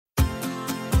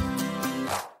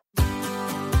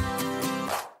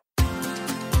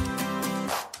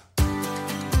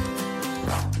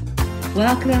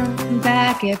Welcome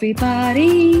back,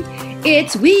 everybody.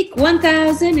 It's week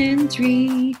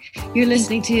 1003. You're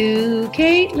listening to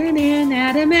Caitlin and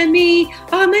Adam and me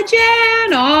on the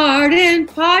Jan Arden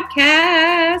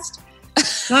podcast.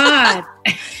 God.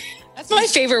 That's my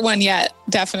favorite one yet,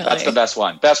 definitely. That's the best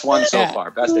one. Best one so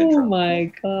far. Best intro. Oh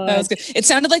my God. That was good. It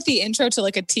sounded like the intro to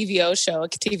like a TVO show, a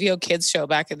TVO kids show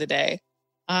back in the day.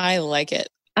 I like it.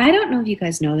 I don't know if you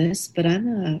guys know this, but I'm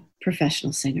a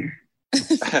professional singer.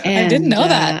 I didn't know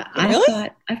that. Really?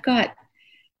 I've got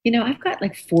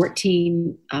like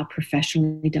 14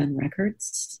 professionally done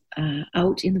records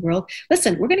out in the world.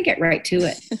 Listen, we're going to get right to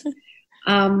it.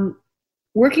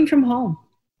 Working from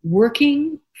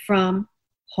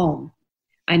home.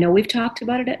 I know we've talked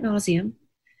about it ad nauseum.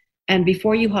 And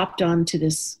before you hopped on to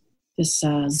this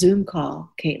Zoom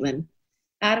call, Caitlin,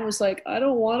 Adam was like, I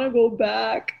don't want to go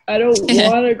back. I don't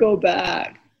want to go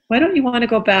back. Why don't you want to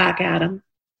go back, Adam?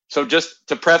 So just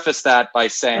to preface that by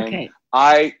saying,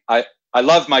 I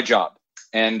love my job,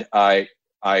 and I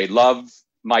love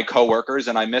my coworkers,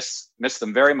 and I miss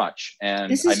them very much.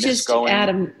 And this is I miss just going.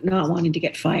 Adam not wanting to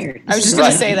get fired. I was just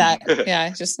going to say that.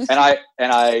 Yeah,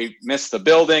 and I miss the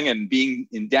building and being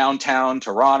in downtown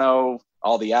Toronto,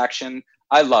 all the action.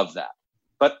 I love that,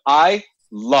 but I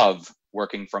love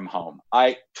working from home.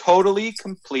 I totally,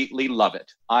 completely love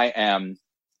it. I am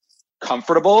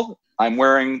comfortable. I'm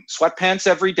wearing sweatpants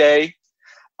every day.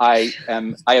 I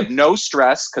have no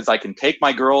stress because I can take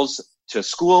my girls to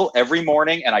school every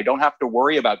morning and I don't have to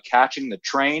worry about catching the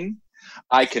train.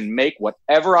 I can make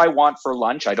whatever I want for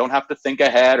lunch. I don't have to think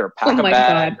ahead or pack a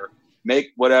bag or make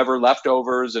whatever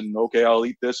leftovers and okay, I'll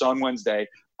eat this on Wednesday.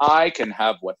 I can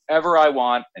have whatever I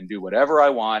want and do whatever I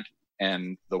want.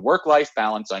 And the work-life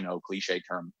balance, I know, cliche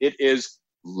term, it is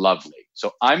lovely.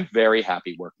 So I'm very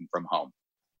happy working from home.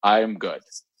 I'm good.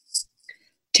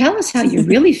 Tell us how you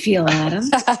really feel, Adam.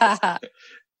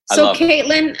 So,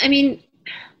 Caitlin, I mean,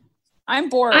 I'm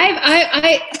bored.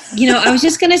 I was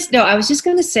just gonna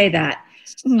say that.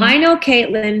 Mm-hmm. I know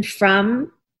Caitlin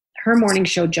from her morning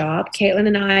show job. Caitlin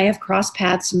and I have crossed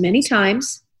paths many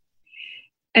times,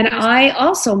 and I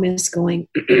also miss going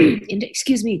into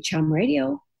Chum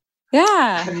Radio.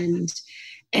 Yeah,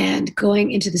 and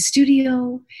going into the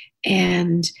studio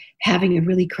and having a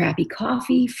really crappy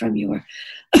coffee from your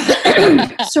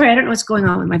sorry, I don't know what's going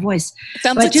on with my voice. It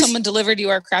sounds like someone delivered you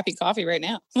our crappy coffee right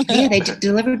now. Yeah, they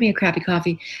delivered me a crappy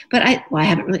coffee. But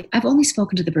I've only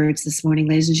spoken to the birds this morning,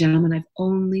 ladies and gentlemen. I've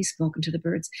only spoken to the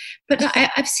birds. But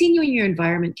I've seen you in your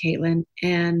environment, Caitlin,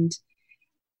 and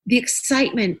the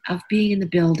excitement of being in the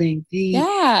building, the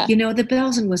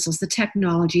bells and whistles, the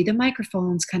technology, the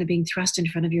microphones kind of being thrust in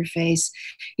front of your face,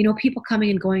 people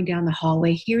coming and going down the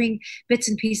hallway, hearing bits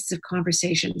and pieces of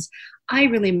conversations. I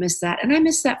really miss that. And I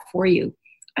miss that for you.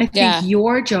 I think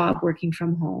your job working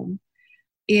from home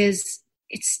it's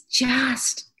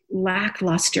just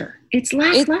lackluster. It's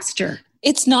lackluster.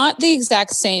 It's not the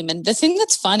exact same. And the thing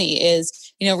that's funny is,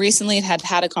 recently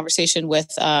had a conversation with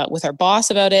our boss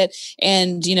about it.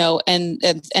 And,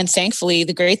 and thankfully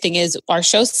the great thing is our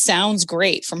show sounds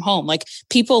great from home. Like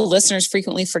listeners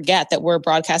frequently forget that we're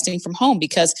broadcasting from home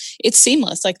because it's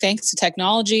seamless. Like thanks to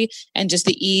technology and just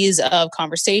the ease of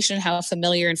conversation, how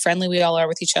familiar and friendly we all are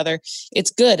with each other. It's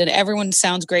good. And everyone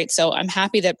sounds great. So I'm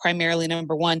happy that primarily,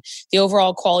 number one, the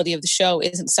overall quality of the show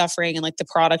isn't suffering and like the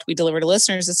product we deliver to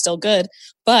listeners is still good.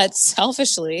 But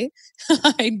selfishly,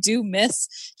 I do miss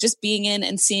just being in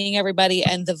and seeing everybody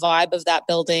and the vibe of that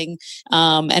building,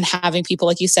 and having people,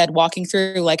 like you said, walking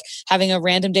through, like having a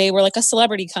random day where like a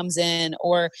celebrity comes in,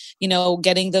 or,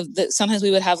 getting sometimes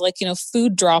we would have like,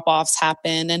 food drop-offs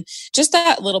happen, and just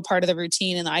that little part of the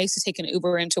routine. And I used to take an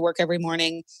Uber into work every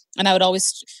morning, and I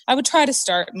would try to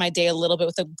start my day a little bit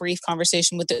with a brief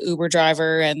conversation with the Uber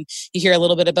driver, and you hear a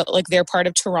little bit about like their part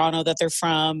of Toronto that they're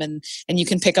from, and you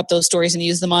can pick up those stories and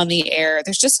use them on the air.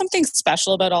 There's just something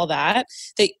special about all that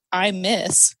I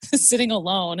miss sitting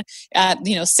alone at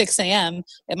 6 a.m.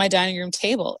 at my dining room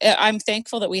table. I'm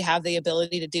thankful that we have the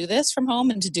ability to do this from home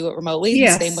and to do it remotely.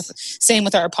 Yes. Same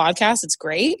with our podcast. It's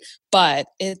great, but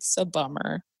it's a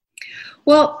bummer.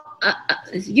 Well,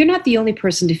 you're not the only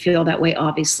person to feel that way,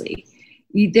 obviously.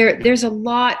 There's a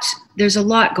lot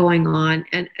going on,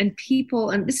 and people,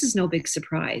 and this is no big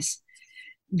surprise,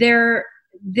 they're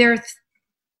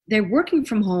working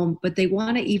from home, but they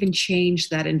want to even change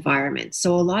that environment.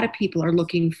 So a lot of people are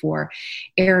looking for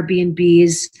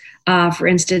Airbnbs. For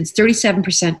instance,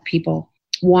 37% people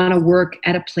want to work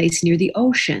at a place near the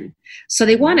ocean. So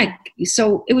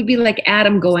it would be like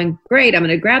Adam going, great, I'm going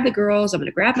to grab the girls, I'm going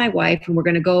to grab my wife, and we're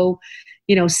going to go,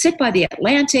 sit by the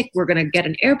Atlantic. We're going to get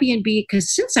an Airbnb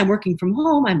because since I'm working from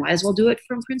home, I might as well do it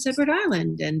from Prince Edward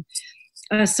Island. And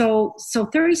So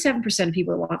 37% of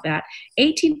people want that.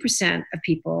 18% of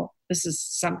people, this is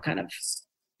some kind of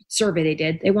survey they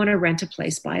did, they want to rent a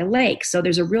place by a lake. So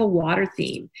there's a real water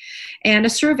theme. And a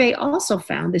survey also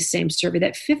found, this same survey,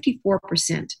 that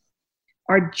 54%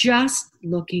 are just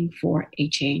looking for a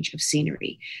change of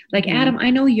scenery. Like, Adam,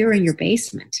 I know you're in your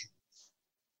basement.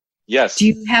 Yes. Do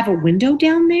you have a window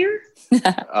down there?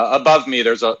 Above me,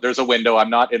 there's a window. I'm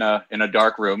not in a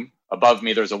dark room. Above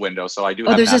me, there's a window, so I do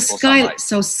have there's natural a sky. sunlight.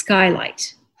 So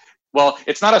skylight. Well,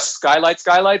 it's not a skylight,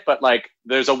 but like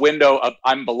there's a window.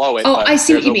 I'm below it. Oh, I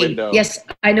see what you mean. Window yes,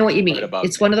 I know what you mean. Right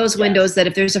it's one of those windows that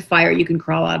if there's a fire, you can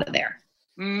crawl out of there.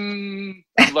 I'm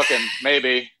looking,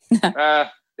 maybe.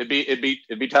 It'd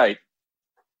be tight.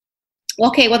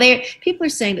 Okay, well, people are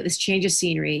saying that this change of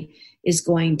scenery is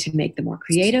going to make them more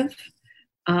creative.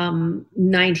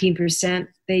 19%,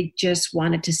 they just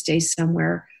wanted to stay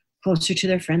somewhere closer to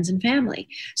their friends and family.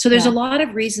 So there's a lot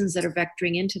of reasons that are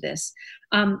vectoring into this.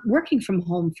 Working from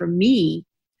home for me,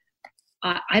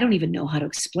 I don't even know how to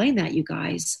explain that, you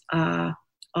guys.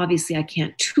 Obviously, I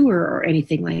can't tour or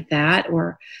anything like that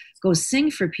or go sing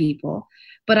for people.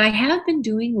 But I have been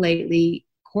doing lately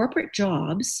corporate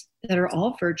jobs that are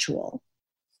all virtual.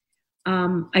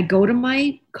 I go to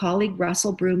my colleague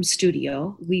Russell Broom's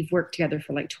studio. We've worked together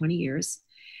for like 20 years.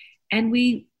 And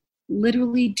we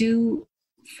literally do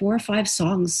 4 or 5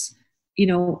 songs,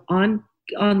 online.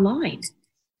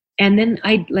 And then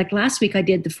like last week, I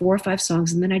did the 4 or 5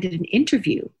 songs, and then I did an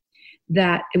interview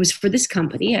that it was for this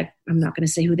company. I'm not going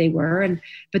to say who they were,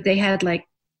 but they had like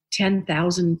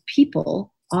 10,000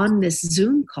 people on this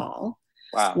Zoom call,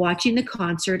 watching the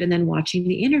concert and then watching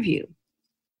the interview.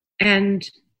 And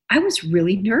I was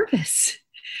really nervous.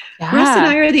 Yeah. Russ and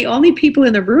I are the only people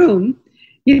in the room.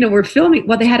 We're filming.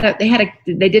 Well,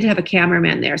 they did have a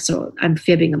cameraman there, so I'm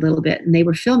fibbing a little bit, and they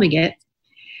were filming it.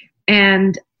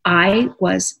 And I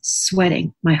was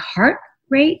sweating. My heart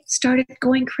rate started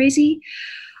going crazy.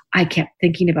 I kept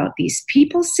thinking about these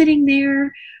people sitting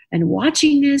there and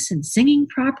watching this and singing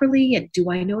properly. And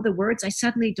do I know the words? I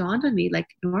suddenly dawned on me, like,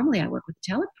 normally I work with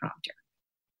a teleprompter.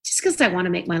 Just because I want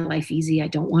to make my life easy. I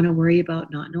don't want to worry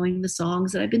about not knowing the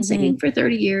songs that I've been singing for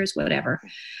 30 years, whatever.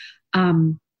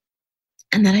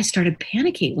 And then I started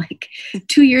panicking, like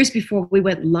 2 years before we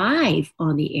went live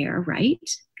on the air, right?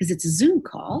 Because it's a Zoom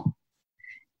call.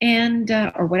 And,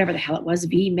 or whatever the hell it was,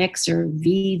 vMix or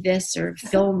vThis or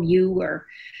Film You or,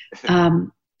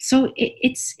 so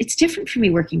it's different for me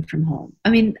working from home. I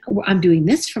mean, I'm doing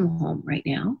this from home right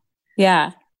now.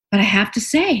 Yeah. But I have to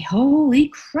say, holy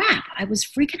crap, I was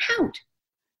freaking out.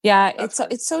 Yeah,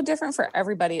 it's so different for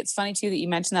everybody. It's funny too that you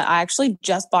mentioned that. I actually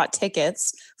just bought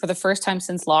tickets for the first time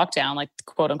since lockdown, like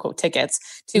quote unquote tickets,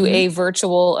 to a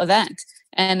virtual event.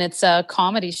 And it's a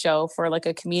comedy show for like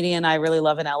a comedian I really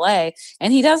love in LA.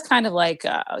 And he does kind of like,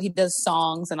 he does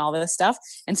songs and all this stuff.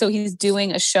 And so he's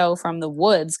doing a show from the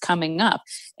woods coming up.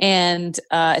 And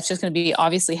it's just going to be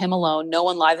obviously him alone, no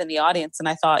one live in the audience. And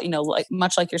I thought, like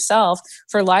much like yourself,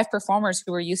 for live performers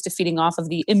who are used to feeding off of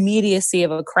the immediacy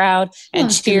of a crowd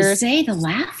and cheers. Say the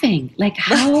laughing, like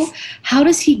how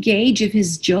does he gauge if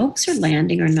his jokes are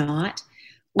landing or not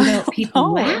without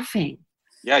people laughing?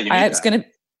 Yeah,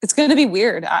 it's going to be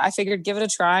weird. I figured give it a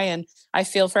try, and I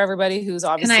feel for everybody who's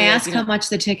obviously. Can I ask how much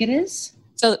the ticket is?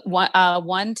 So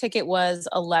one ticket was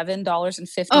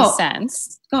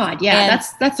 $11.50. God, yeah, and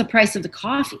that's the price of the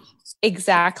coffee.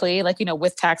 Exactly. Like,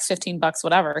 with tax, $15,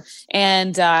 whatever.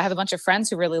 And I have a bunch of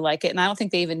friends who really like it, and I don't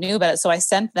think they even knew about it. So I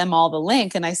sent them all the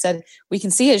link and I said, we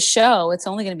can see his show. It's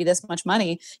only going to be this much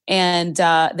money. And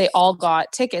they all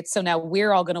got tickets. So now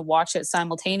we're all going to watch it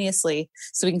simultaneously.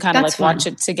 So we can kind of like watch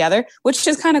it together, which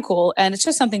is kind of cool. And it's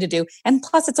just something to do. And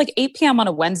plus it's like 8 p.m. on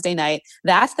a Wednesday night.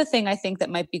 That's the thing I think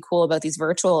that might be cool about these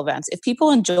virtual events. If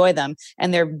people enjoy them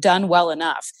and they're done well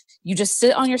enough, you just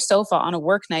sit on your sofa on a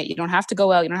work night. You don't have to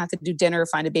go out. You don't have to do dinner or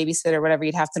find a babysitter, whatever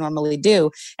you'd have to normally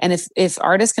do. And if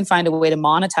artists can find a way to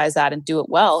monetize that and do it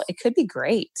well, it could be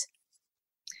great.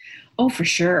 Oh, for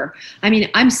sure. I mean,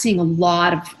 I'm seeing a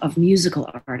lot of musical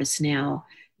artists now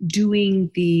doing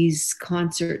these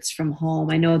concerts from home.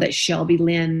 I know that Shelby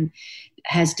Lynn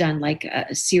has done like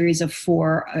a series of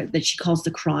 4 that she calls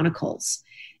the Chronicles.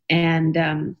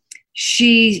 And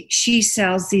she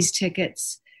sells these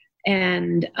tickets.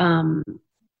 And I'm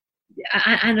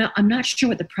not sure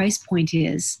what the price point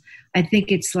is. I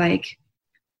think it's like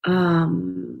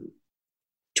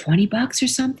 $20 or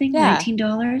something,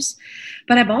 $19.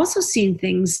 But I've also seen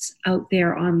things out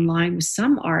there online with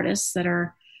some artists that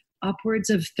are upwards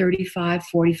of $35,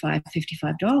 $45,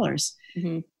 $55.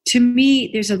 Mm-hmm. To me,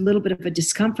 there's a little bit of a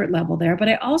discomfort level there. But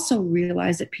I also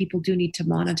realize that people do need to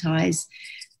monetize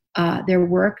their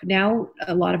work. Now,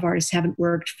 a lot of artists haven't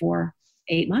worked for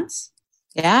 8 months.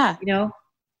 Yeah. You know,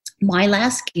 my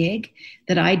last gig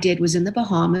that I did was in the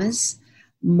Bahamas,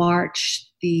 March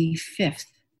the 5th.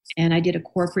 And I did a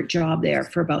corporate job there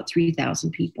for about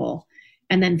 3,000 people,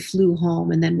 and then flew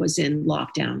home, and then was in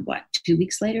lockdown, 2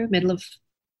 weeks later, middle of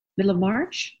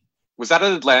March? Was that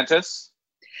at Atlantis?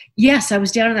 Yes, I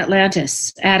was down in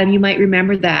Atlantis. Adam, you might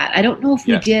remember that. I don't know if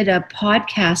we did a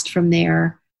podcast from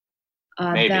there.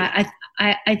 Maybe. That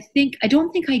I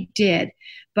don't think I did.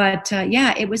 But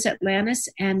it was Atlantis,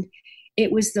 and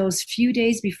it was those few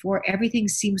days before everything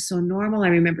seemed so normal. I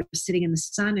remember sitting in the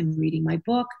sun and reading my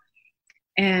book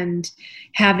and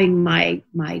having my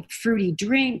fruity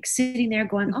drink, sitting there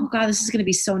going, oh God, this is going to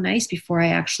be so nice, before I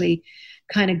actually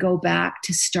kind of go back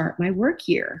to start my work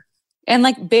year. And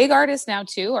like big artists now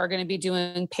too are going to be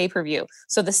doing pay-per-view.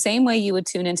 So the same way you would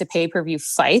tune into pay-per-view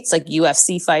fights, like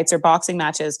UFC fights or boxing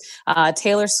matches,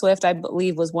 Taylor Swift, I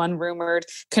believe, was one rumored,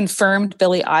 confirmed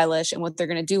Billie Eilish. And what they're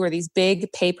going to do are these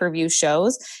big pay-per-view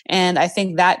shows. And I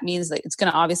think that means that it's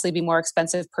going to obviously be more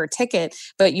expensive per ticket,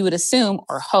 but you would assume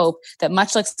or hope that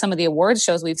much like some of the awards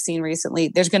shows we've seen recently,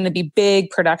 there's going to be big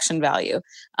production value.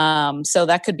 So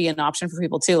that could be an option for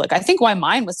people too. Like, I think why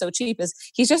mine was so cheap is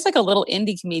he's just like a little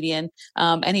indie comedian.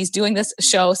 And he's doing this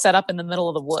show set up in the middle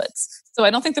of the woods. So I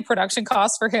don't think the production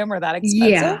costs for him are that expensive.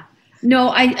 Yeah. No,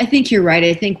 I think you're right.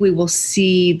 I think we will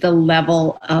see the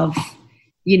level of,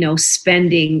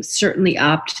 spending certainly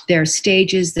upped, their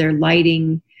stages, their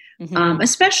lighting,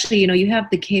 especially, you have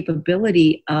the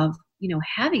capability of,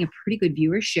 having a pretty good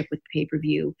viewership with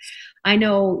pay-per-view. I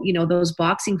know, those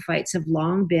boxing fights have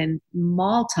long been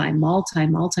multi-million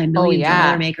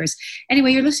dollar makers.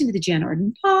 Anyway, you're listening to the Jen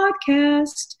Arden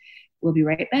Podcast. We'll be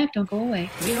right back. Don't go away.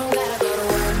 You don't gotta go to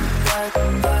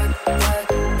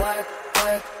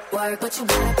work, but you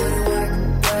gotta put in work.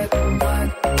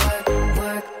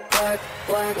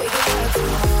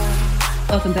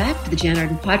 Welcome back to the Jen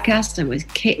Arden Podcast. I'm with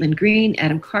Caitlin Green,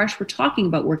 Adam Karsh. We're talking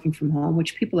about working from home,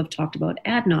 which people have talked about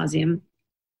ad nauseum.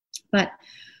 But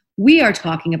we are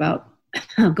talking about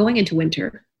going into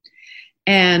winter,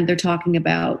 and they're talking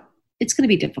about it's going to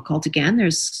be difficult again.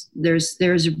 There's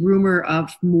a rumor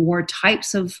of more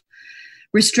types of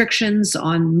restrictions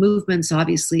on movements,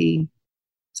 obviously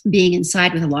being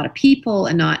inside with a lot of people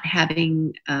and not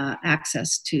having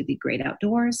access to the great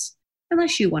outdoors,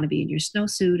 unless you want to be in your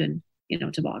snowsuit and,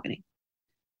 tobogganing.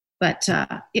 But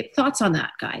thoughts on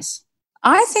that, guys?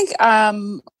 I think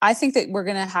that we're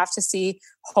going to have to see,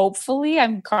 hopefully,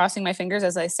 I'm crossing my fingers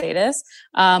as I say this,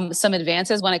 some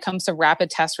advances when it comes to rapid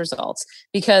test results,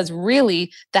 because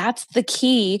really that's the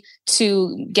key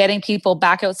to getting people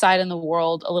back outside in the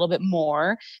world a little bit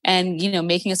more, and,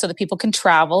 making it so that people can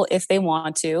travel if they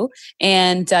want to.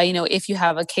 And, if you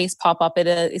have a case pop up at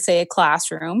a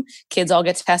classroom, kids all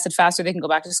get tested faster, they can go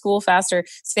back to school faster.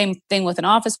 Same thing with an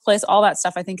office place, all that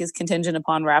stuff I think is contingent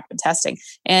upon rapid testing.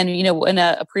 And, in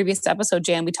a previous episode,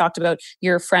 Jan, we talked about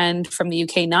your friend from the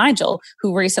UK, Nigel,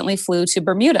 who recently flew to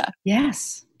Bermuda.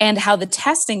 Yes. And how the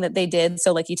testing that they did,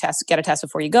 so like you get a test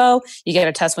before you go, you get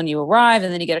a test when you arrive,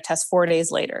 and then you get a test 4 days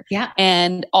later. Yeah.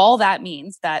 And all that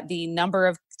means that the number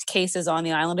of cases on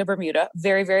the island of Bermuda,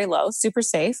 very, very low, super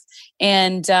safe.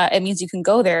 And it means you can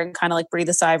go there and kind of like breathe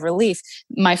a sigh of relief.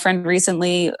 My friend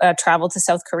recently traveled to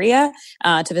South Korea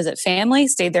to visit family,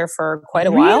 stayed there for quite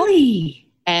a while. Really?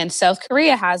 And South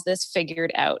Korea has this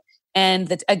figured out. And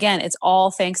that, again, it's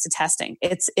all thanks to testing.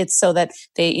 It's so that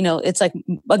they, it's like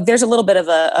there's a little bit of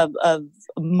a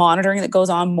monitoring that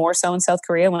goes on more so in South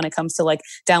Korea when it comes to like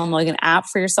downloading an app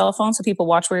for your cell phone so people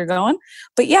watch where you're going.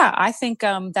 But yeah, I think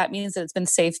that means that it's been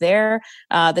safe there.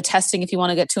 The testing, if you want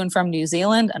to get to and from New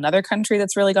Zealand, another country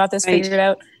that's really got this figured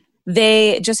out,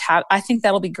 they just have, I think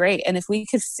that'll be great. And if we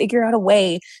could figure out a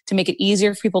way to make it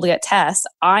easier for people to get tests,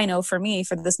 I know for me,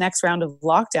 for this next round of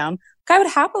lockdown, I would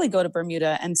happily go to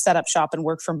Bermuda and set up shop and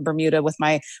work from Bermuda with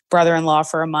my brother-in-law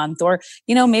for a month. Or,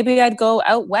 maybe I'd go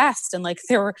out west and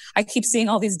I keep seeing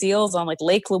all these deals on like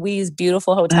Lake Louise,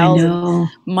 beautiful hotels. And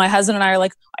my husband and I are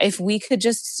like, if we could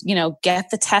just,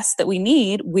 get the test that we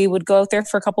need, we would go out there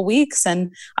for a couple weeks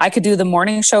and I could do the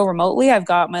morning show remotely. I've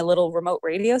got my little remote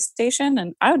radio station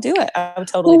and I would do it. I would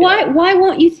totally do it. Why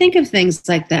won't you think of things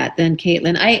like that then,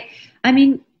 Caitlin? I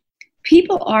mean,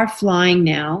 people are flying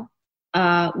now.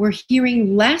 We're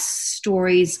hearing less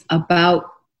stories about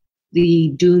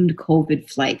the doomed COVID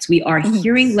flights. We are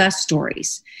hearing less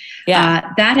stories.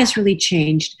 Yeah. That has really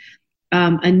changed.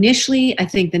 Initially, I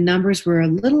think the numbers were a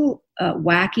little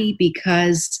wacky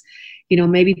because,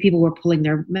 maybe people were pulling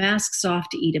their masks off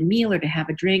to eat a meal or to have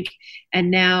a drink. And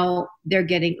now they're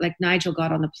getting, like Nigel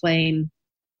got on the plane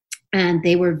and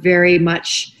they were very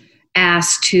much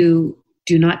asked to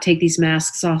do not take these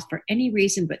masks off for any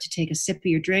reason but to take a sip of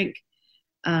your drink.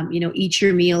 Eat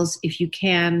your meals if you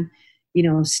can,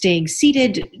 staying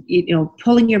seated,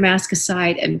 pulling your mask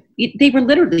aside. And they were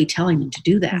literally telling them to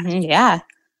do that. Mm-hmm, yeah.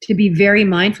 To be very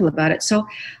mindful about it. So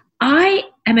I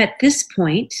am at this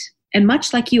point, and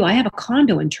much like you, I have a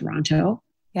condo in Toronto.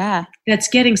 Yeah. That's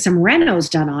getting some renos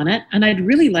done on it. And I'd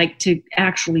really like to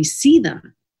actually see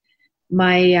them.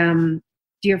 My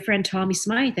dear friend Tommy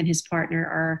Smythe and his partner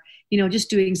are, just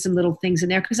doing some little things in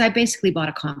there because I basically bought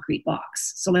a concrete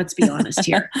box. So let's be honest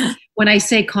here. When I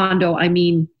say condo, I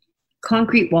mean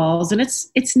concrete walls, and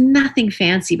it's nothing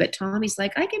fancy, but Tommy's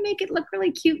like, I can make it look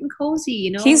really cute and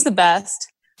cozy, He's the best.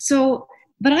 So,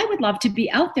 but I would love to be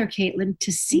out there, Caitlin,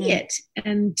 to see it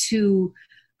and to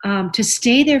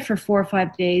stay there for 4 or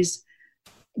 5 days,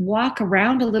 walk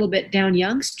around a little bit down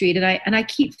Yonge Street. And I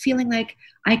keep feeling like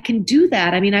I can do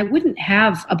that. I mean, I wouldn't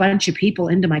have a bunch of people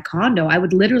into my condo. I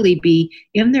would literally be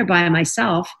in there by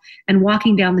myself and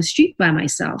walking down the street by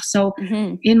myself. So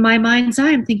in my mind's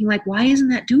eye, I'm thinking like, why isn't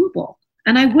that doable?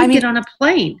 And I would get on a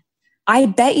plane. I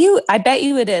bet you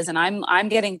it is. And I'm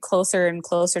getting closer and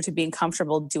closer to being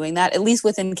comfortable doing that, at least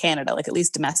within Canada, like at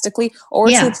least domestically, or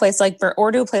to a place like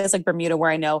Bermuda,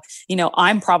 where I know,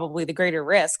 I'm probably the greater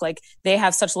risk. Like they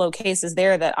have such low cases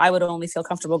there that I would only feel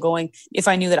comfortable going if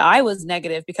I knew that I was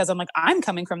negative, because I'm like, I'm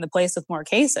coming from the place with more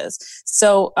cases.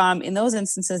 So in those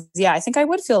instances, I think I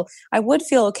would feel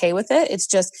okay with it. It's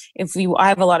just I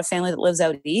have a lot of family that lives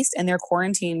out east, and their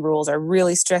quarantine rules are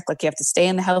really strict. Like you have to stay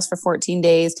in the house for 14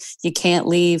 days. You can't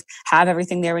leave, have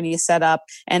everything there when you set up.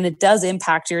 And it does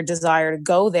impact your desire to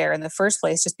go there in the first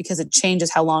place, just because it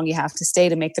changes how long you have to stay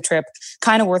to make the trip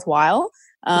kind of worthwhile.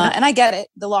 And I get it.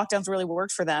 The lockdowns really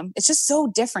worked for them. It's just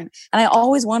so different. And I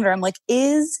always wonder, I'm like,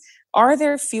 are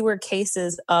there fewer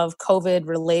cases of COVID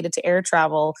related to air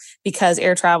travel because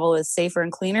air travel is safer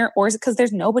and cleaner? Or is it because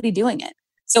there's nobody doing it?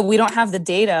 So we don't have the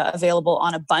data available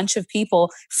on a bunch of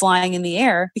people flying in the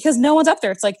air because no one's up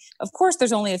there. It's like, of course,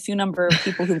 there's only a few number of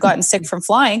people who've gotten sick from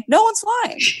flying. No one's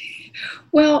flying.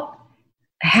 Well,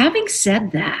 having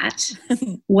said that,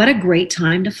 what a great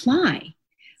time to fly.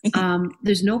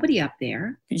 There's nobody up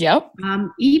there. Yep.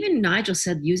 Even Nigel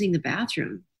said using the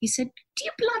bathroom. He said, do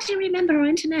you bloody remember our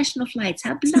international flights?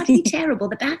 How bloody terrible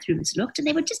the bathrooms looked. And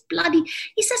they were just bloody.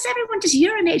 He says everyone just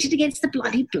urinated against the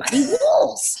bloody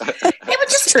walls. They were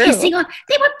just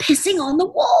pissing on the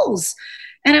walls.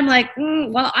 And I'm like,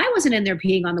 well, I wasn't in there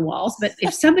peeing on the walls, but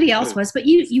if somebody else was, but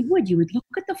you would look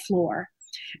at the floor.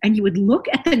 And you would look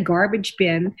at the garbage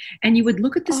bin, and you would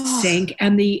look at the sink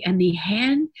and the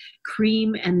hand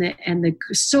cream and the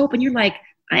soap, and you're like,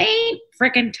 I ain't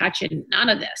freaking touching none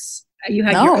of this. You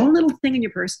had your own little thing in your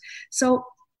purse. So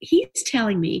he's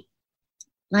telling me,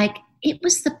 like, it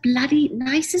was the bloody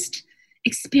nicest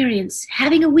experience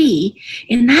having a wee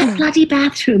in that bloody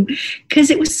bathroom because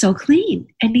it was so clean.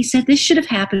 And he said this should have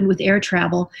happened with air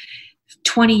travel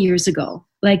 20 years ago.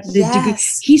 Like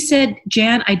he said,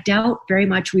 Jan, I doubt very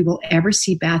much we will ever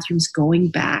see bathrooms going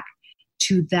back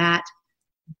to that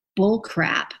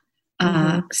bullcrap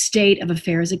state of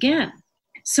affairs again.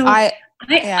 So I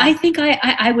think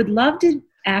I would love to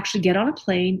actually get on a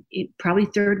plane, probably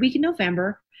third week in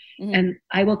November, and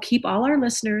I will keep all our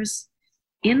listeners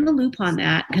in the loop on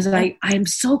that because I am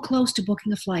so close to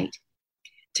booking a flight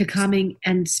to coming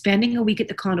and spending a week at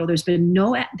the condo. There's been no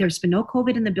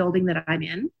COVID in the building that I'm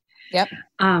in. Yep.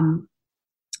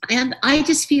 And I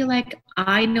just feel like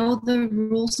I know the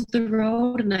rules of the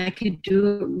road and I could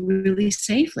do it really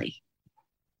safely.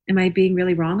 Am I being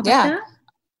really wrong about that?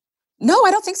 No,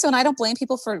 I don't think so. And I don't blame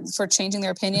people for changing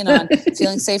their opinion on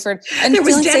feeling safer. And there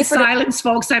was dead silence,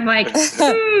 folks. I'm like,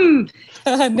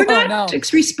 we're not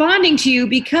responding to you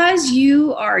because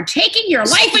you are taking your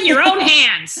life in your own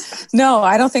hands. No,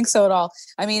 I don't think so at all.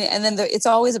 I mean, and then it's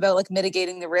always about like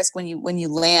mitigating the risk when you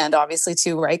land, obviously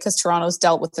too, right? Because Toronto's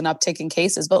dealt with an uptick in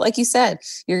cases. But like you said,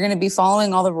 you're going to be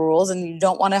following all the rules, and you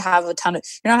don't want to have you're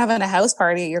not having a house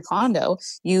party at your condo.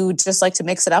 You just like to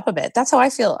mix it up a bit. That's how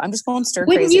I feel. I'm just going stir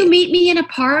crazy. Wouldn't you meet me in a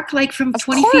park, like from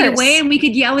 20 feet away, and we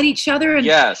could yell at each other, and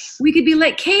we could be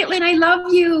like, Caitlin, I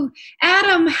love you.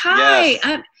 Adam, hi.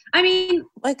 Yes. I mean,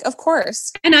 like, of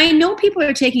course. And I know people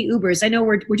are taking Ubers. I know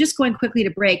we're just going quickly to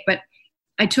break, but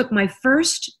I took my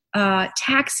first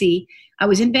taxi. I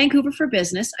was in Vancouver for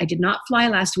business. I did not fly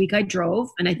last week. I drove,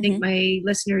 and I think my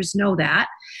listeners know that.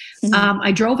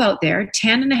 I drove out there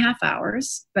 10 and a half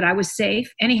hours, but I was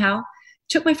safe. Anyhow,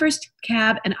 took my first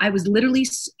cab, and I was literally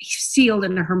sealed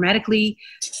in a hermetically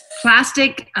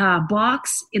plastic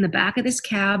box in the back of this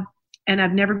cab. And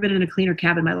I've never been in a cleaner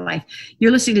cab in my life.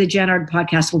 You're listening to the Jan Arden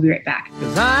podcast. We'll be right back.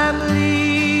 'Cause I'm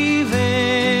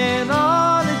leaving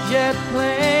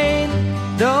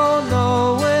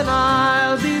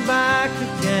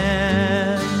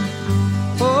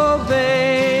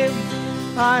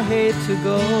way to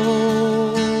go.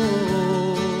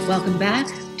 Welcome back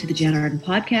to the Jen Arden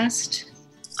podcast.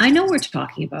 I know we're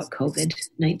talking about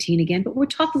COVID-19 again, but we're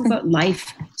talking about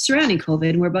life surrounding COVID,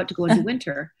 and we're about to go into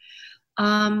winter.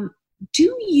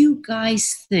 Do you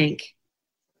guys think,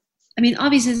 I mean,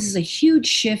 obviously this is a huge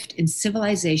shift in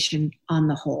civilization on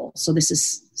the whole. So this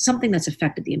is something that's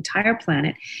affected the entire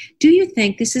planet. Do you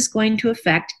think this is going to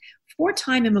affect, for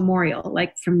time immemorial,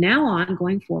 like from now on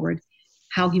going forward,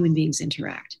 how human beings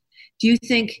interact? Do you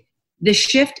think the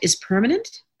shift is permanent,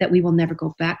 that we will never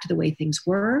go back to the way things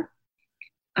were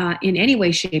in any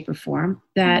way, shape, or form,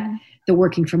 that the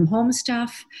working from home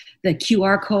stuff, the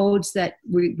QR codes that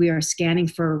we are scanning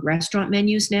for restaurant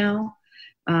menus now?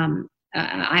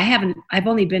 I've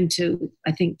only been to,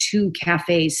 I think, 2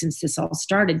 cafes since this all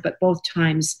started, but both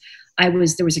times there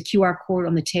was a QR code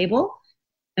on the table.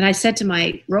 And I said to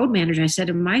my road manager, I said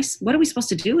to him, what are we supposed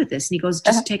to do with this? And he goes,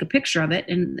 just take a picture of it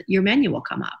and your menu will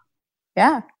come up.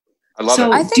 Yeah. I love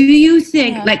so it. do you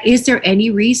think, like, is there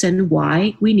any reason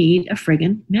why we need a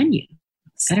friggin' menu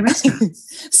at a restaurant?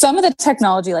 Some of the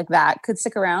technology like that could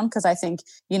stick around because I think,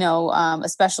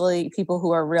 especially people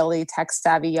who are really tech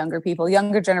savvy, younger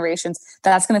generations,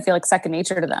 that's going to feel like second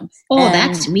nature to them. Oh,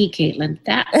 that's me, Caitlin.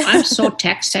 I'm so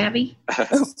tech savvy.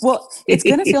 Well, it's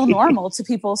going to feel normal to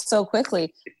people so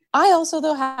quickly. I also,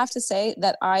 though, have to say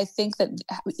that I think that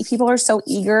people are so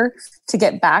eager to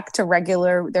get back to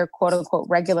their quote unquote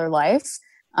regular life,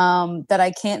 that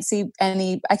I can't see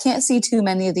too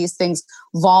many of these things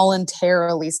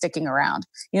voluntarily sticking around.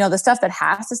 The stuff that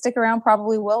has to stick around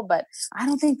probably will, but I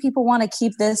don't think people want to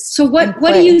keep this. So what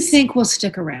do you think will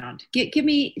stick around? Give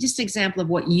me just an example of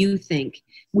what you think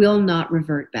will not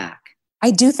revert back. I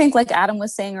do think, like Adam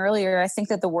was saying earlier, I think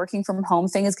that the working from home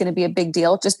thing is going to be a big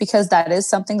deal just because that is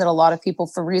something that a lot of people,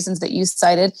 for reasons that you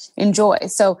cited, enjoy.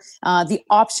 So the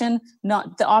option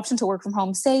to work from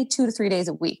home, say 2 to 3 days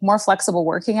a week, more flexible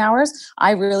working hours,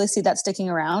 I really see that sticking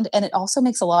around. And it also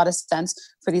makes a lot of sense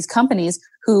for these companies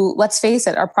who, let's face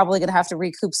it, are probably going to have to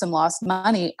recoup some lost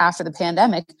money after the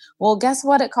pandemic. Well, guess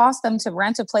what? It cost them to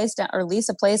rent a place or lease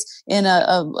a place in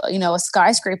a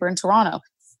skyscraper in Toronto.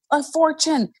 A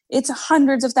fortune. It's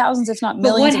hundreds of thousands, if not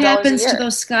millions of dollars a year. What happens to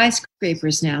those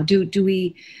skyscrapers now? Do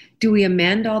we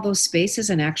amend all those spaces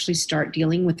and actually start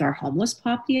dealing with our homeless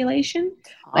population?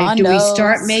 Like, do we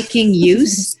start making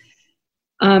use?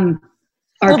 Are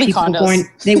people born?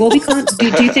 They will be condos.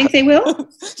 Do you think they will?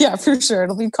 Yeah, for sure.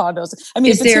 It'll be condos. I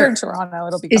mean, if it's here in Toronto,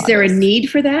 it'll be condos. Is there a need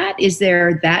for that? Is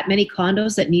there that many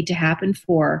condos that need to happen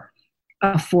for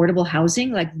affordable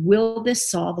housing? Like, will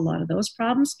this solve a lot of those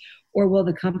problems? Or will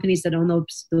the companies that own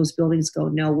those buildings go,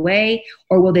 no way?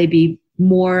 Or will they be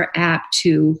more apt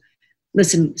to,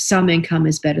 listen, some income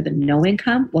is better than no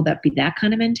income? Will that be that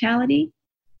kind of mentality?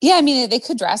 Yeah, I mean, they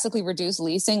could drastically reduce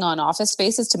leasing on office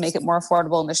spaces to make it more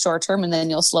affordable in the short term, and then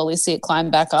you'll slowly see it climb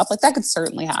back up. Like, that could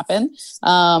certainly happen.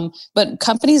 But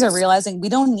companies are realizing we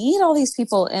don't need all these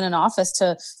people in an office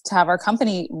to have our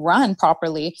company run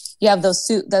properly. You have those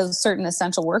certain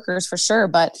essential workers for sure.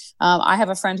 But I have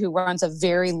a friend who runs a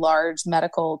very large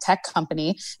medical tech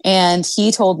company, and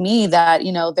he told me that,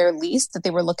 their lease that they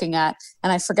were looking at,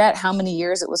 and I forget how many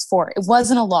years it was for. It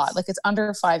wasn't a lot. Like, it's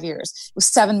under 5 years. It was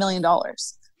 $7 million.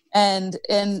 And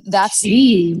that's,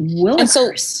 and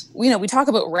so, we talk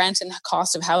about rent and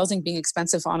cost of housing being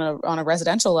expensive on a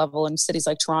residential level in cities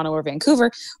like Toronto or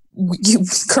Vancouver.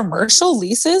 Commercial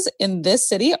leases in this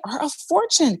city are a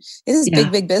fortune. It is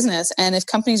big business. And if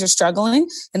companies are struggling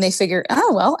and they figure,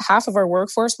 half of our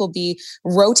workforce will be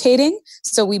rotating,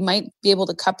 so we might be able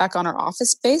to cut back on our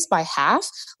office space by half.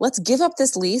 Let's give up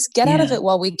this lease, get out of it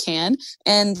while we can,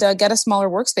 and get a smaller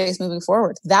workspace moving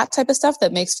forward. That type of stuff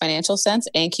that makes financial sense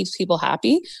and keeps people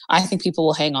happy, I think people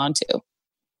will hang on to.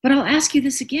 But I'll ask you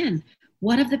this again.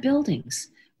 What of the buildings?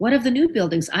 What of the new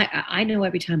buildings? I know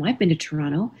every time I've been to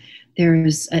Toronto,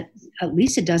 there's at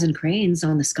least a dozen cranes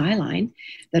on the skyline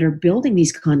that are building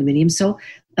these condominiums. So,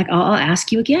 like, I'll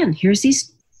ask you again. Here's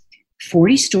these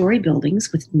 40-story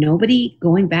buildings with nobody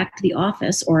going back to the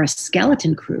office or a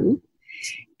skeleton crew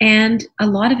and a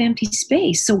lot of empty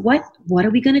space. So what are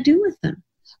we going to do with them?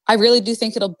 I really do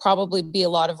think it'll probably be a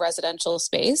lot of residential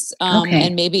space.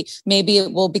 And maybe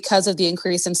it will, because of the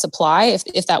increase in supply,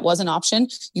 if that was an option,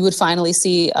 you would finally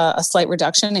see a slight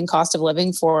reduction in cost of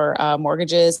living for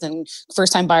mortgages and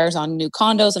first-time buyers on new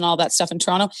condos and all that stuff in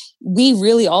Toronto. We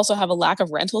really also have a lack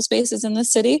of rental spaces in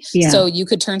this city. Yeah. So you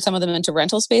could turn some of them into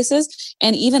rental spaces.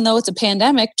 And even though it's a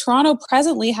pandemic, Toronto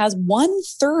presently has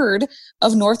 1/3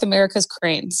 of North America's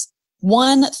cranes.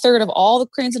 1/3 of all the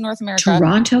cranes in North America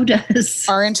Toronto does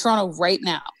are in Toronto right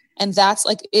now. And that's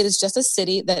like, it is just a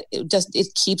city that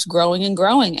it keeps growing and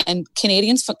growing. And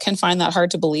Canadians can find that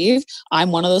hard to believe.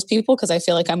 I'm one of those people because I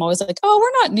feel like I'm always like, oh,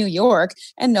 we're not New York.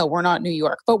 And no, we're not New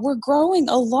York, but we're growing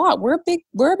a lot. We're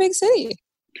a big city.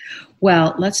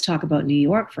 Well, let's talk about New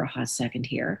York for a hot second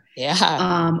here. Yeah.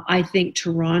 I think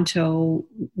Toronto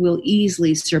will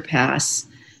easily surpass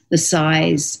the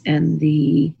size and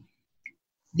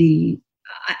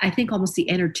I think almost the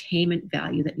entertainment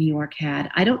value that New York had.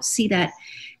 I don't see that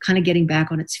kind of getting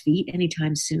back on its feet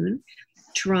anytime soon.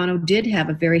 Toronto did have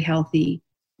a very healthy,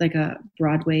 like a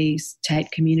Broadway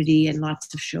type community and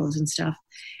lots of shows and stuff.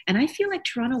 And I feel like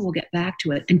Toronto will get back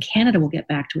to it, and Canada will get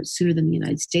back to it sooner than the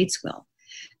United States will.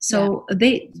 So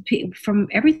from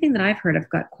everything that I've heard, I've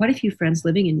got quite a few friends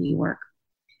living in New York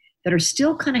that are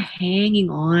still kind of hanging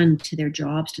on to their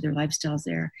jobs, to their lifestyles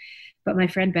there. But my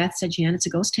friend Beth said, Jan, it's a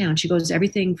ghost town. She goes,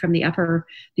 everything from the upper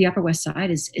West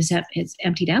Side is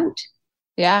emptied out.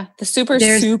 Yeah, the super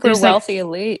wealthy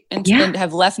elite and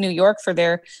have left New York for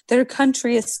their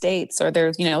country estates or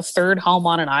their third home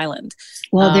on an island.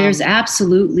 Well, there's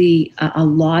absolutely a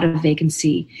lot of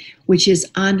vacancy, which is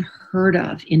unheard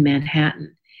of in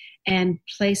Manhattan. And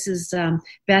places,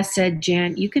 Beth said,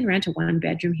 Jan, you can rent a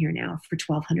 1-bedroom here now for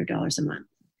 $1,200 a month.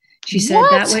 She said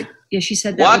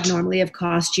that would normally have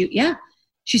cost you. Yeah.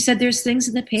 She said there's things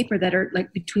in the paper that are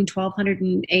like between $1,200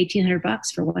 and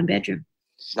 $1,800 for 1 bedroom.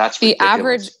 That's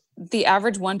ridiculous. The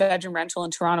average 1-bedroom rental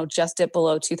in Toronto just dipped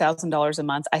below $2,000 a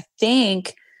month. I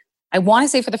want to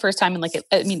say for the first time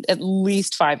in at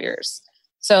least 5 years.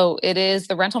 So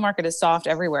the rental market is soft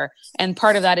everywhere. And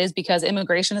part of that is because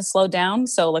immigration has slowed down.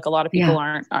 So like a lot of people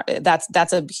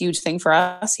that's a huge thing for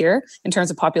us here in terms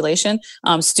of population.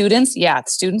 Students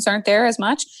aren't there as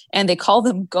much, and they call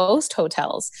them ghost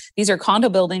hotels. These are condo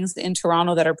buildings in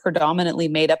Toronto that are predominantly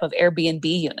made up of Airbnb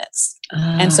units.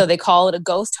 And so they call it a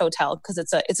ghost hotel because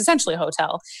it's essentially a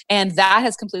hotel. And that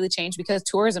has completely changed because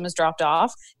tourism has dropped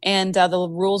off, and the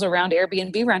rules around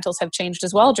Airbnb rentals have changed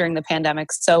as well during the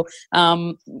pandemic. So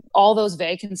all those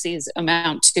vacancies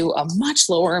amount to a much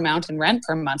lower amount in rent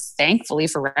per month, thankfully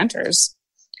for renters.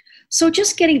 So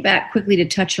just getting back quickly to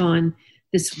touch on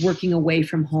this working away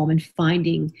from home and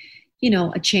finding,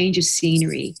 a change of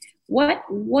scenery.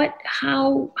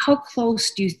 How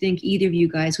close do you think either of you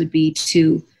guys would be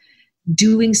to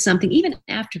doing something even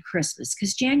after Christmas?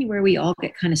 Because January, we all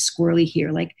get kind of squirrely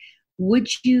here. Like, would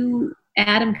you,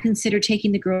 Adam, consider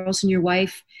taking the girls and your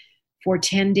wife for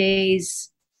 10 days,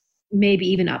 maybe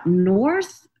even up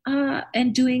north,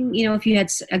 and doing, if you had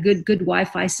a good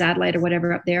Wi-Fi satellite or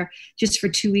whatever up there, just for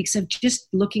 2 weeks of just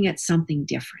looking at something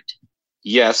different?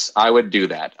 Yes, I would do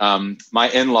that. My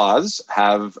in-laws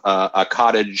have a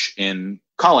cottage in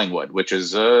Collingwood, which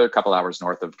is a couple hours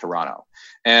north of Toronto.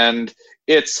 And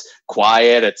it's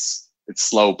quiet, it's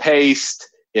slow paced,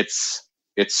 it's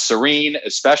serene,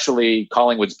 especially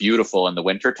Collingwood's beautiful in the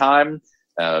wintertime.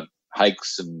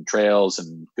 Hikes and trails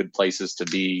and good places to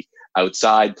be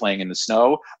outside playing in the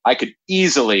snow. I could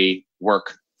easily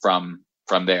work from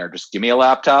there. Just give me a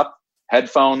laptop,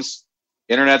 headphones,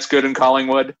 internet's good in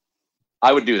Collingwood.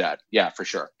 I would do that. Yeah, for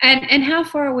sure. And how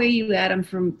far away are you, Adam,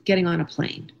 from getting on a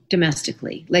plane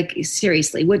domestically? Like,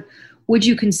 seriously, would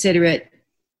you consider it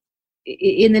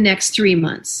in the next 3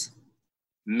 months?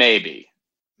 Maybe.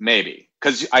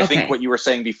 Because I think what you were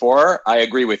saying before, I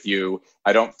agree with you.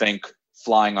 I don't think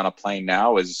flying on a plane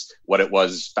now is what it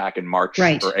was back in March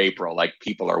or April. Like,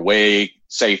 people are way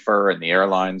safer and the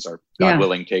airlines are, God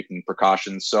willing, taking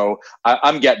precautions. So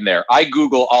I'm getting there. I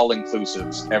Google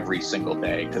all-inclusives every single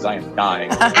day because I am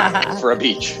dying for a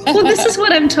beach. Well, this is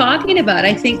what I'm talking about.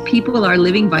 I think people are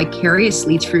living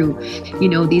vicariously through,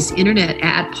 these internet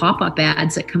pop-up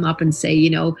ads that come up and say,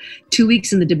 2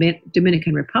 weeks in the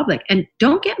Dominican Republic. And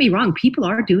don't get me wrong, people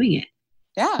are doing it.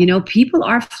 Yeah. People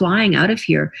are flying out of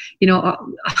here.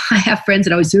 I have friends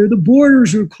that always say, the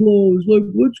borders are closed. Like,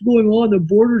 what's going on? The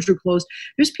borders are closed.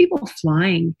 There's people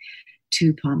flying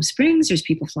to Palm Springs. There's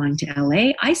people flying to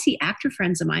LA. I see actor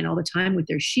friends of mine all the time with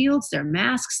their shields, their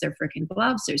masks, their freaking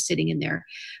gloves. They're sitting in their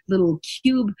little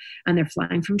cube and they're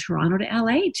flying from Toronto to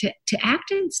LA to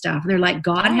act and stuff. And they're like,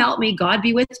 God help me, God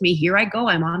be with me. Here I go.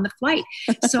 I'm on the flight.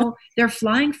 So they're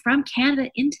flying from Canada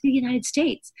into the United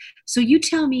States. So you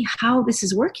tell me how this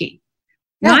is working.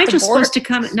 Yeah, Nigel's supposed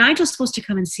to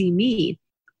come and see me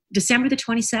December the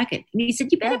 22nd. And he said,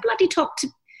 you better bloody talk to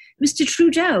Mr.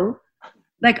 Trudeau.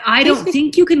 Like, I don't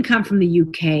think you can come from the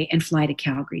UK and fly to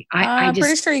Calgary. I'm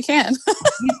pretty sure you can.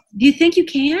 Do you think you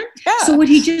can? Yeah. So would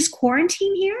he just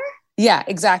quarantine here? Yeah,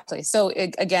 exactly. So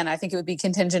again, I think it would be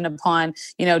contingent upon,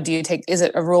 is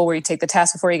it a rule where you take the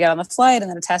test before you get on the flight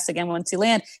and then a test again once you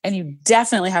land? And you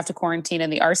definitely have to quarantine,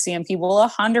 and the RCMP will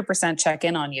 100% check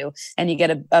in on you, and you get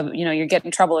you get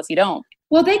in trouble if you don't.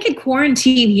 Well, they could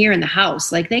quarantine here in the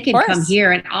house. Like they can come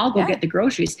here and I'll go get the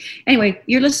groceries. Anyway,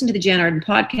 you're listening to the Jen Arden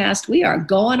podcast. We are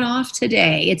going off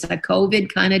today. It's a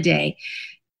COVID kind of day.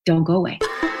 Don't go away.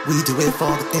 We do it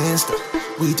for the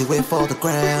Insta. We do it for the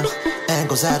gram.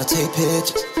 Angles out to take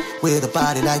pictures with a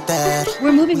body like that.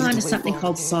 We're moving on to something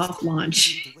called soft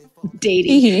launch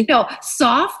dating. No,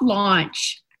 soft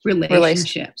launch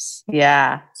relationships.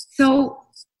 Yeah. So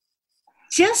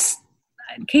just,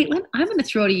 Caitlin, I'm going to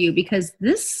throw to you because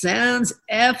this sounds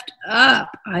effed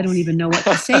up. I don't even know what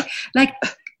to say. Like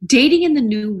dating in the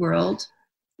new world.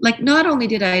 Like not only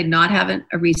did I not have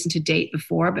a reason to date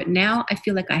before, but now I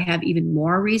feel like I have even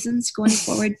more reasons going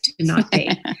forward to not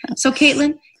date. So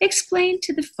Caitlin, explain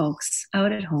to the folks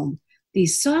out at home the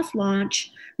soft launch,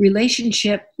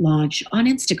 relationship launch on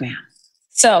Instagram.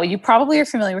 So you probably are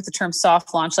familiar with the term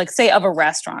soft launch, like say of a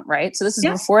restaurant, right? So this is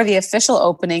before the official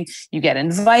opening. You get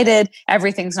invited.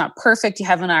 Everything's not perfect. You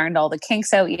haven't ironed all the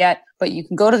kinks out yet, but you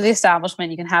can go to the establishment.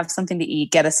 You can have something to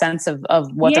eat, get a sense of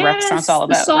what the restaurant's all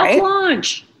about, soft right?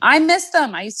 launch. I miss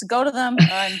them. I used to go to them.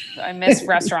 I miss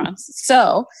restaurants.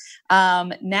 So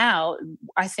now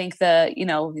I think the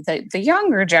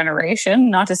younger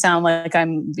generation, not to sound like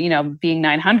I'm, being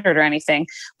 900 or anything,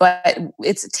 but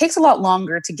it takes a lot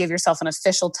longer to give yourself an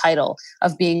official title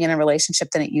of being in a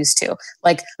relationship than it used to.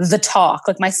 Like the talk,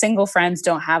 like my single friends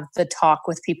don't have the talk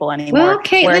with people anymore. Well,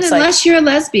 Caitlin, unless you're a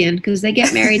lesbian, because they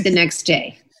get married the next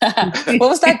day. What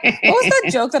was that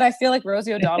joke that I feel like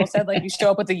Rosie O'Donnell said? Like you show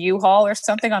up with a U-Haul or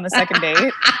something on the second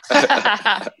date.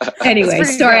 Anyway,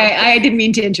 sorry, I didn't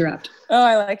mean to interrupt. Oh,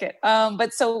 I like it.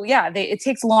 But so yeah, it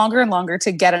takes longer and longer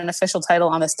to get an official title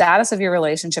on the status of your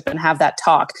relationship and have that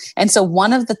talk. And so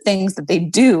one of the things that they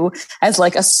do as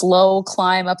like a slow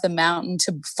climb up the mountain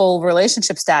to full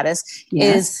relationship status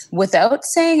is without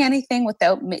saying anything,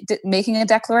 without making a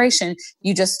declaration,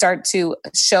 you just start to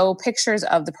show pictures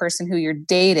of the person who you're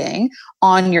dating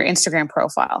on your Instagram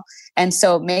profile. And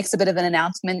so it makes a bit of an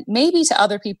announcement, maybe to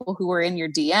other people who were in your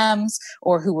DMs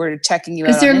or who were checking you out.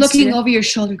 Because they're looking over your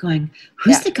shoulder going,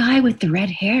 who's the guy with the red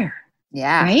hair?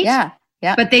 Yeah. Right? Yeah.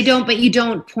 Yeah. But you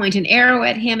don't point an arrow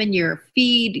at him in your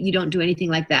feed. You don't do anything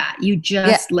like that. You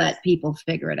just let people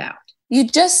figure it out. You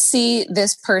just see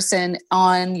this person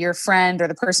on your friend or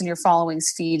the person you're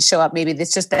following's feed show up. Maybe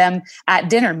it's just them at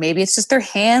dinner. Maybe it's just their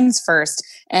hands first.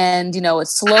 And,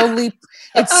 it's slowly...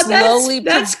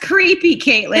 That's creepy,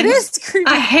 Caitlin. It is creepy.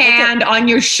 A hand on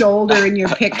your shoulder in your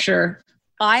picture.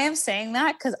 I am saying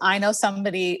that because I know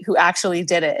somebody who actually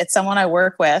did it. It's someone I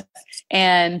work with.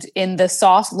 And in the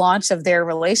soft launch of their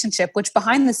relationship, which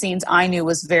behind the scenes I knew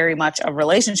was very much a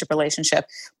relationship,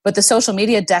 but the social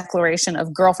media declaration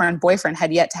of girlfriend, boyfriend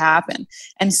had yet to happen.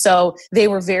 And so they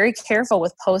were very careful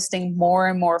with posting more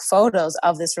and more photos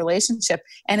of this relationship.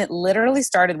 And it literally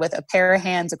started with a pair of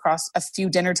hands across a few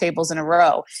dinner tables in a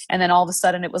row. And then all of a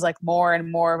sudden it was like more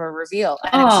and more of a reveal.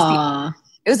 And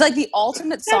it was like the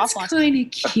ultimate soft launch. That's kind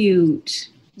of cute.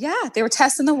 Yeah, they were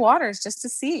testing the waters just to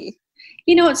see.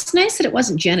 It's nice that it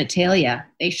wasn't genitalia.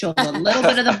 They showed a little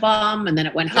bit of the bum, and then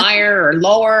it went higher or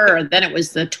lower, or then it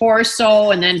was the torso,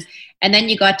 and then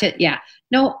you got to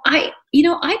No, I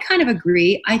kind of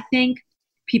agree. I think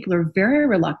people are very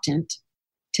reluctant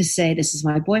to say this is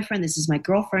my boyfriend, this is my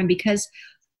girlfriend, because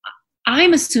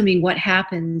I'm assuming what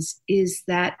happens is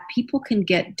that people can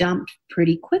get dumped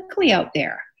pretty quickly out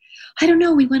there. I don't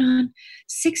know. We went on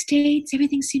 6 dates.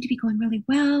 Everything seemed to be going really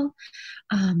well.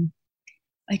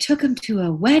 I took him to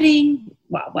a wedding.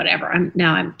 Well, whatever.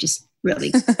 I'm just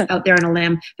really out there on a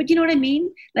limb. But you know what I mean?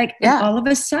 Like all of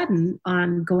a sudden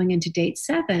on going into date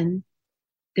 7,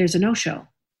 there's a no-show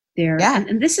there. Yeah.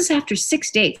 And this is after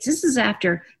 6 dates. This is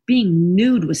after being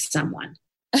nude with someone.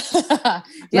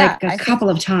 Like a couple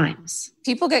of times.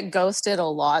 People get ghosted a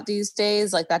lot these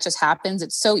days. Like that just happens.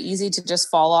 It's so easy to just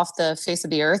fall off the face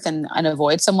of the earth and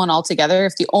avoid someone altogether.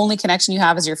 If the only connection you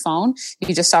have is your phone,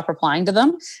 you just stop replying to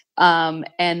them.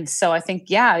 And so I think,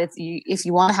 if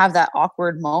you want to have that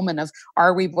awkward moment of,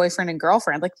 are we boyfriend and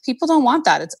girlfriend? Like people don't want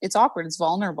that. It's awkward. It's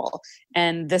vulnerable.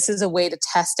 And this is a way to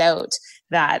test out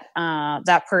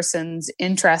that person's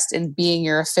interest in being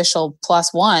your official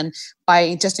 +1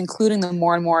 by just including them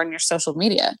more and more in your social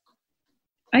media.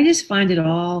 I just find it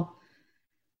all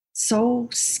so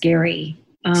scary.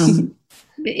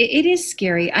 It is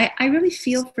scary. I really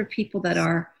feel for people that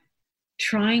are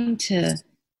trying to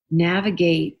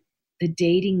navigate the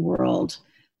dating world.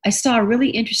 I saw a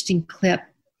really interesting clip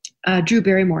Drew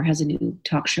Barrymore has a new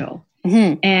talk show,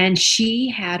 and she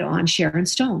had on Sharon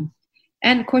Stone.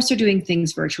 And of course, they're doing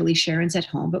things virtually. Sharon's at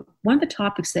home. But one of the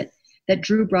topics that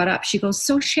Drew brought up, she goes,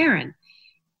 so Sharon,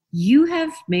 you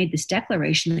have made this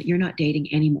declaration that you're not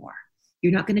dating anymore.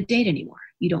 You're not going to date anymore.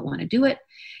 You don't want to do it.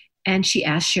 And she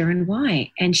asked Sharon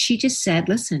why. And she just said,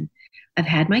 listen, I've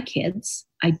had my kids.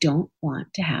 I don't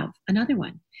want to have another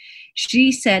one.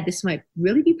 She said, this might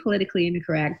really be politically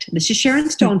incorrect. This is Sharon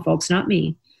Stone, folks, not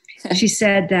me. She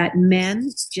said that men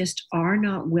just are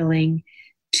not willing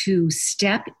to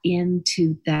step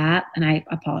into that, and I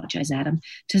apologize, Adam,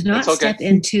 to not step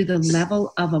into the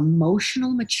level of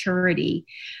emotional maturity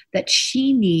that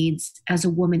she needs as a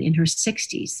woman in her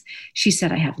 60s. She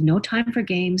said, I have no time for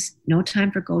games, no time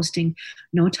for ghosting,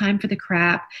 no time for the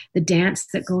crap, the dance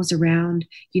that goes around,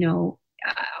 can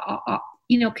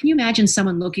you imagine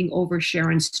someone looking over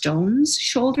Sharon Stone's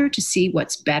shoulder to see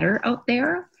what's better out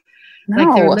there? No.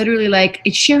 Like they're literally like,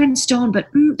 it's Sharon Stone, but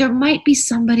there might be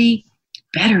somebody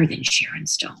better than Sharon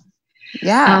Stone.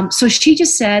 Yeah. So she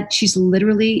just said she's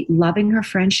literally loving her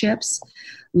friendships,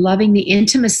 loving the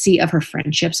intimacy of her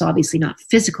friendships, obviously not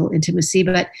physical intimacy,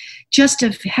 but just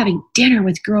of having dinner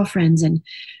with girlfriends and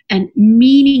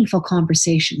meaningful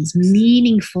conversations,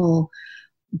 meaningful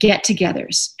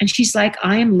get-togethers. And she's like,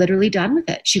 I am literally done with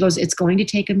it. She goes, it's going to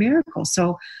take a miracle.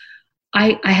 So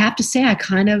I have to say, I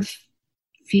kind of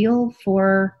feel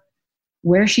for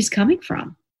where she's coming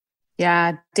from.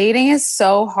 Yeah, dating is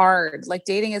so hard. Like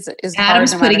dating is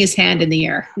Adam's hard. Putting his hand in the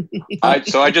air.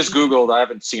 So I just Googled. I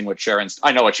haven't seen what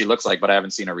I know what she looks like, but I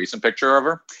haven't seen a recent picture of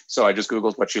her. So I just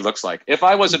Googled what she looks like. If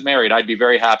I wasn't married, I'd be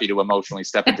very happy to emotionally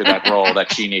step into that role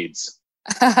that she needs.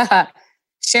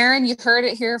 Sharon, you heard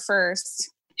it here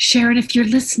first. Sharon, if you're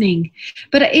listening.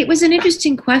 But it was an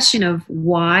interesting question of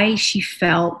why she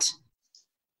felt,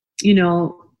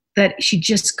 that she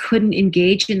just couldn't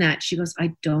engage in that. She goes,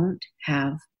 I don't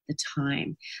have the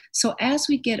time. So as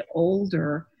we get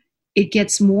older, it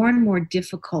gets more and more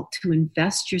difficult to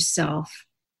invest yourself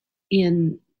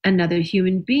in another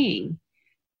human being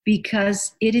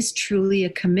because it is truly a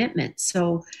commitment.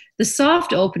 So the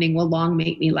soft opening will long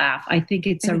make me laugh. I think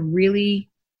it's a really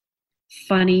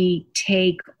funny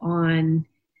take on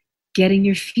getting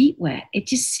your feet wet. It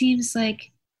just seems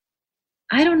like,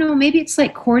 I don't know, maybe it's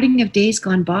like courting of days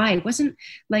gone by. It wasn't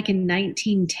like in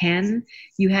 1910,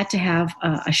 you had to have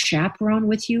a chaperone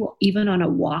with you, even on a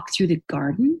walk through the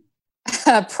garden.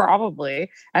 Probably.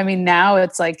 I mean, now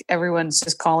it's like everyone's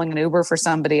just calling an Uber for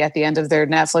somebody at the end of their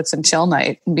Netflix and chill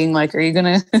night and being like,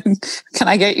 can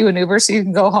I get you an Uber so you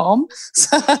can go home?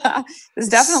 So it's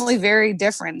definitely very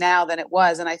different now than it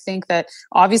was. And I think that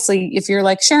obviously if you're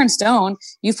like Sharon Stone,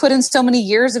 you've put in so many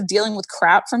years of dealing with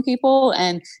crap from people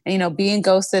and being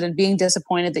ghosted and being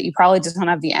disappointed that you probably just don't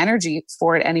have the energy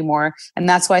for it anymore. And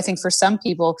that's why I think for some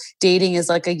people, dating is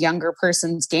like a younger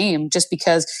person's game, just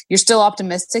because you're still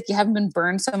optimistic. You haven't been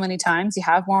burned so many times, you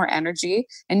have more energy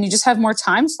and you just have more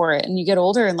time for it. And you get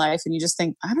older in life and you just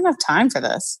think, I don't have time for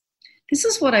this. This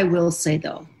is what I will say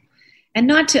though. And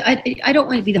not to, I don't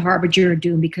want to be the harbinger of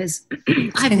doom because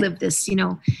I've lived this,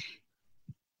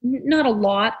 not a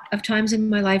lot of times in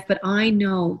my life, but I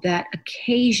know that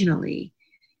occasionally,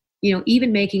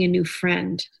 even making a new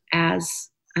friend as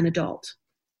an adult,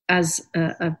 as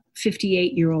a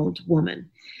 58-year-old woman,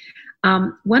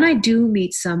 when I do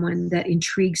meet someone that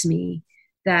intrigues me,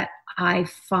 that I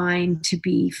find to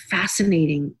be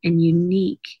fascinating and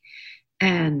unique,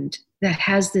 and that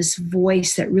has this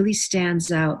voice that really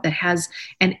stands out, that has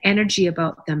an energy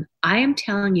about them, I am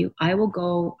telling you, I will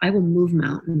move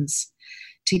mountains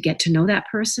to get to know that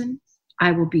person.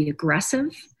 I will be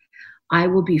aggressive. I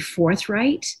will be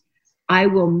forthright. I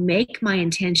will make my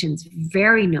intentions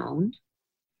very known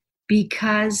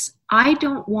because I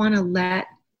don't want to let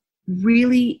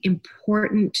really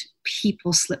important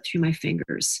people slip through my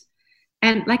fingers.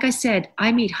 And like I said,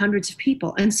 I meet hundreds of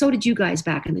people, and so did you guys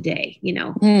back in the day.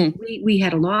 We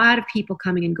had a lot of people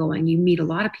coming and going. You meet a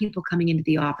lot of people coming into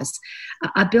the office.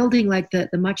 A building like the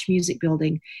Much Music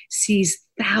building sees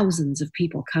thousands of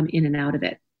people come in and out of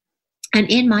it. And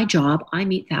in my job, I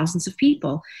meet thousands of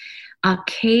people.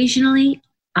 Occasionally,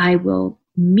 I will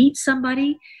meet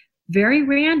somebody very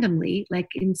randomly, like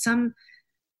in some,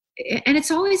 and it's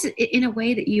always in a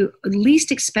way that you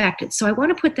least expect it. So I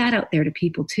want to put that out there to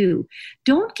people too.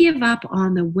 Don't give up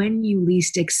on the when you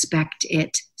least expect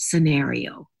it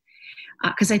scenario.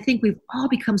 Because I think we've all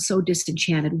become so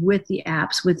disenchanted with the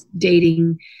apps, with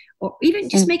dating, or even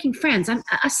just making friends.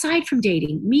 Aside from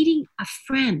dating, meeting a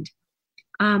friend.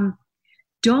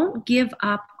 Don't give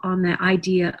up on the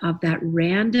idea of that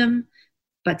random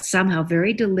but somehow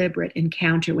very deliberate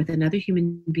encounter with another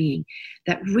human being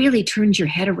that really turns your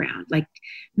head around, like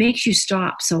makes you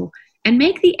stop. So, and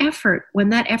make the effort when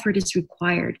that effort is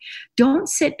required. Don't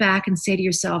sit back and say to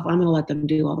yourself, I'm going to let them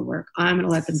do all the work. I'm going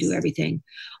to let them do everything.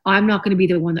 I'm not going to be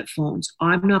the one that phones.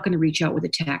 I'm not going to reach out with a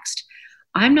text.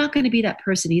 I'm not going to be that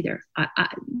person either.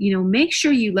 Make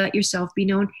sure you let yourself be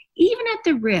known, even at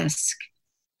the risk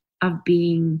of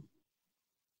being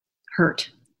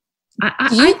hurt.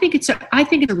 I think it's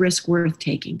a risk worth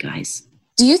taking, guys.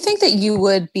 Do you think that you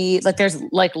would be like, there's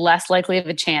like less likely of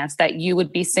a chance that you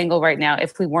would be single right now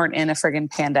if we weren't in a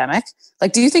friggin' pandemic?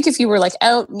 Like, do you think if you were like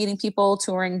out meeting people,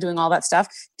 touring, doing all that stuff,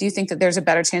 do you think that there's a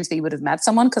better chance that you would have met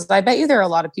someone? Because I bet you there are a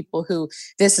lot of people who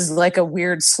this is like a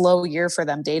weird, slow year for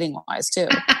them dating wise too.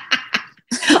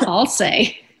 I'll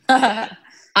say,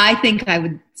 I think I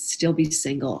would still be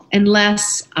single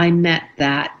unless I met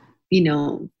that,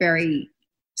 very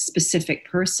specific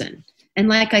person. And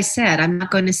like I said, I'm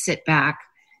not going to sit back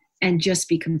and just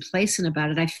be complacent about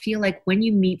it. I feel like when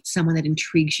you meet someone that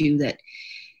intrigues you, that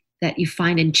you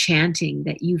find enchanting,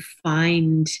 that you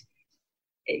find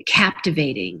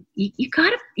captivating, you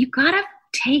gotta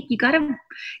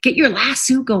get your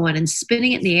lasso going and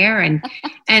spinning it in the air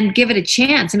and give it a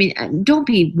chance. I mean, don't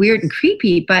be weird and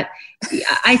creepy, but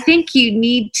I think you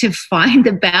need to find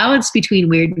the balance between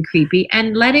weird and creepy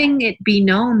and letting it be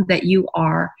known that you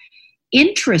are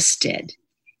interested.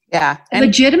 Yeah.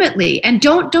 Legitimately. And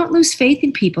don't lose faith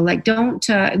in people. Like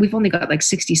we've only got like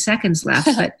 60 seconds left,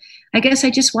 but I guess I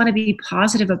just want to be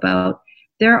positive about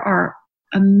there are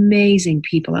amazing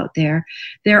people out there.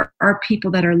 There are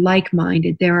people that are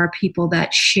like-minded. There are people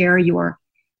that share your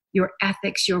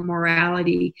ethics, your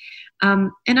morality.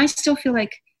 And I still feel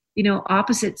like,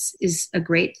 opposites is a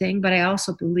great thing, but I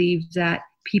also believe that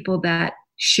people that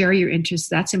share your interests,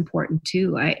 that's important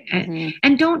too.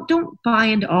 And don't buy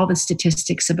into all the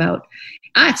statistics about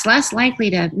it's less likely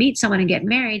to meet someone and get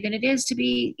married than it is to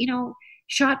be,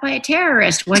 shot by a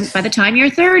terrorist by the time you're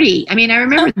 30. I mean, I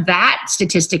remember that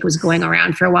statistic was going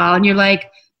around for a while, and you're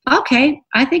like, okay,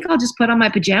 I think I'll just put on my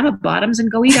pajama bottoms and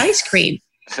go eat ice cream.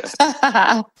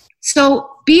 So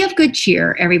be of good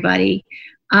cheer, everybody.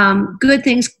 Good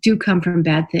things do come from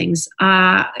bad things.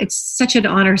 It's such an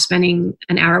honor spending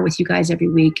an hour with you guys every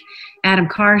week. Adam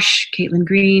Karsh, Caitlin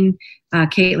Green.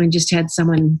 Caitlin just had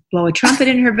someone blow a trumpet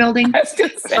in her building.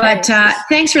 But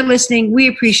thanks for listening. We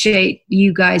appreciate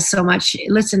you guys so much.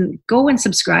 Listen, go and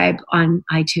subscribe on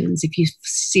iTunes. If you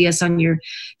see us on your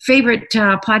favorite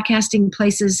podcasting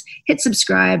places, hit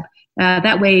subscribe.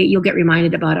 That way you'll get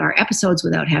reminded about our episodes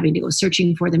without having to go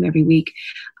searching for them every week.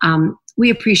 We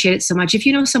appreciate it so much. If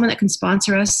you know someone that can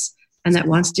sponsor us and that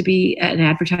wants to be an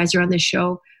advertiser on this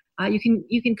show, you can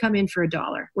come in for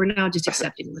 $1. We're now just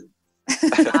accepting them.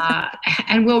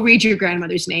 And we'll read your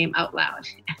grandmother's name out loud.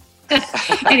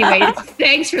 Anyway,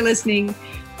 thanks for listening.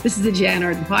 This is the Jan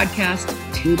Arden Podcast.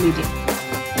 Toodly-doo.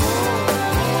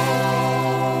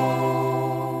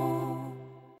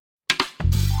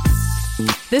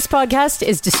 This podcast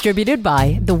is distributed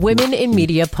by the Women in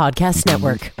Media Podcast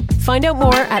Network. Find out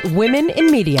more at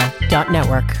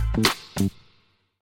womeninmedia.network.